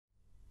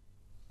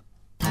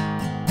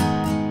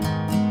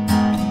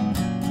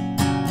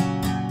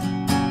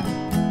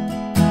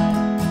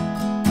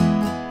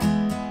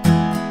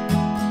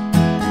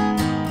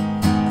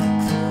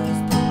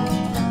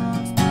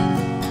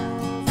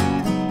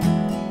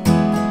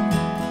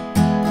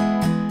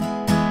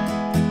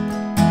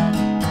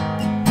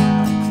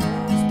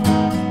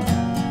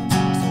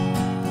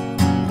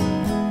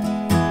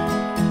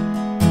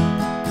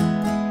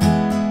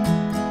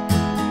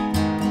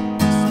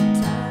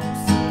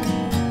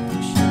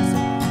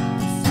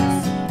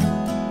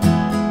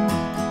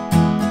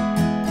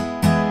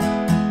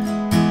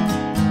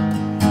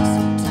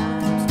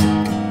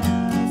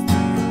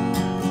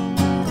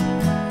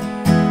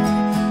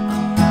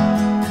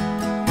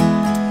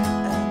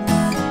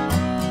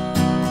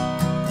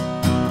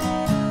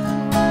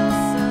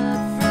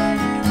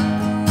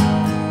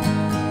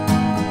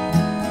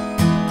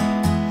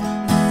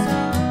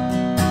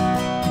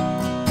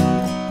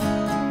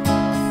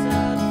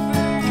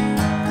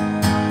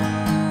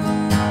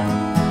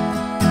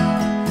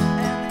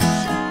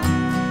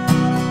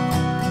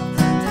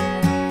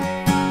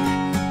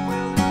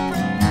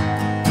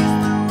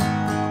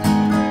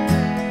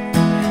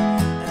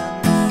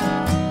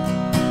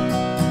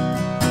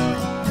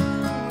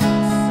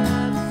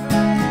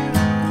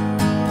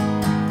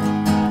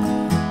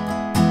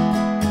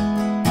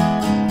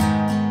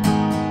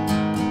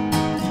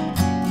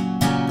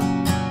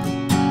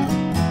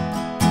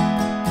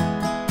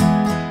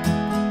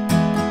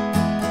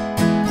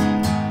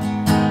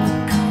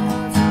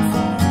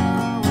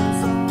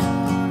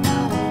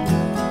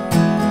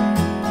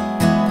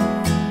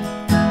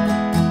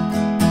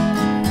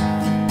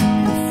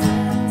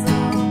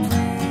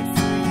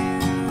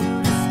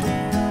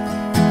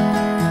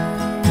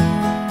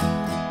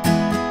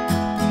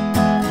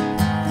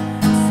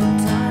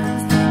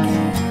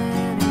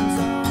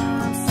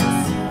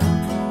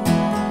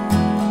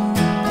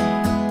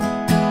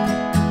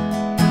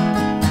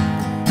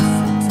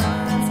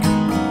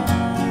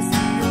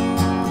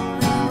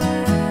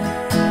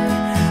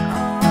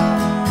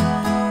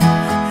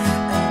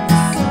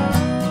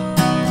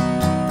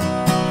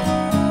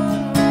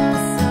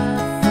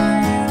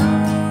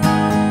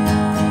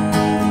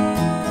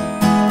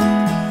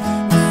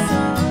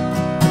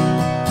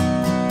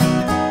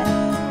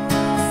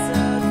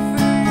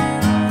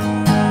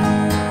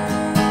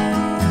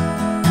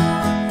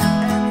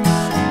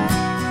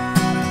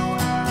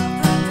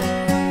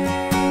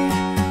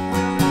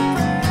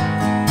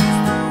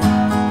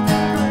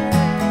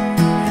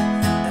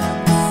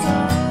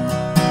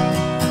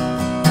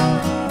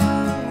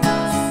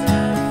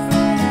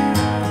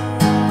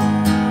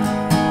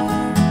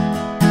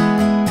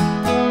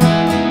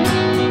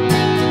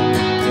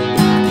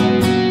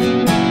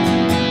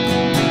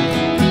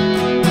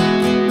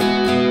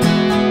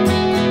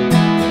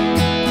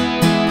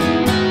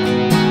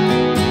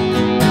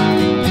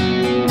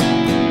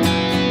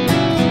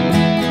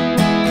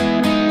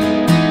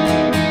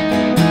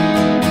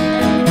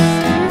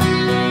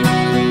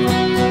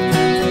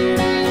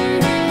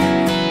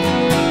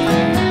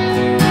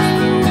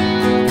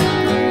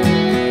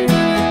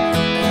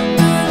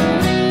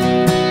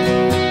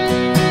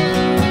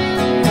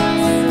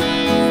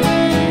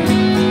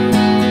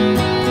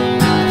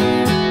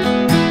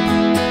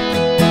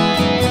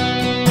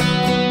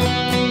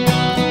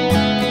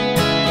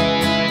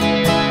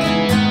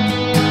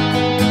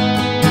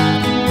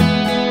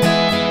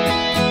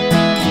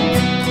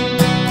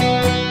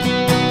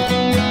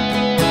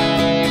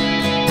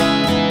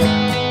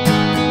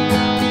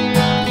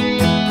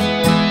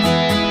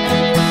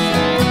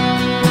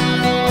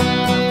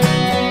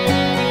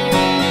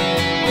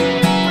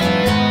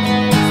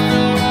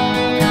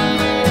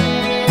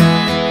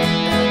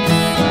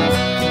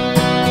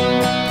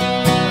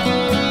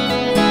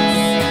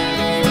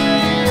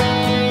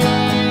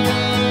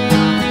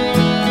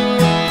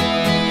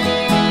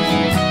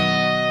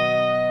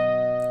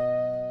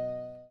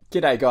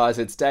G'day guys,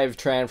 it's Dave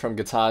Tran from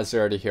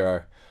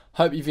GuitarZero2Hero.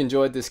 Hope you've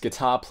enjoyed this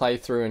guitar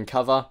playthrough and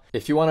cover.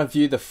 If you want to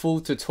view the full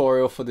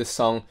tutorial for this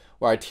song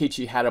where I teach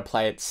you how to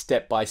play it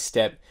step by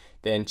step,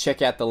 then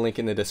check out the link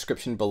in the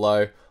description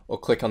below or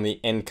click on the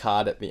end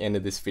card at the end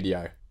of this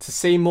video. To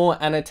see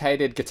more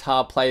annotated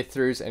guitar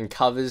playthroughs and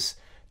covers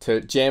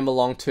to jam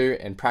along to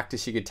and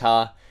practice your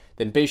guitar,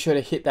 then be sure to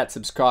hit that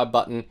subscribe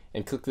button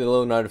and click the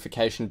little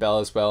notification bell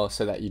as well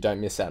so that you don't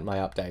miss out my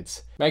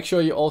updates. Make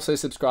sure you also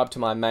subscribe to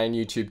my main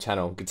YouTube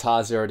channel,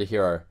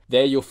 GuitarZero2Hero.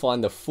 There you'll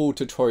find the full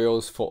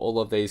tutorials for all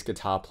of these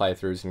guitar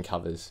playthroughs and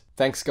covers.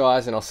 Thanks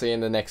guys, and I'll see you in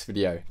the next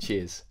video.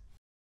 Cheers.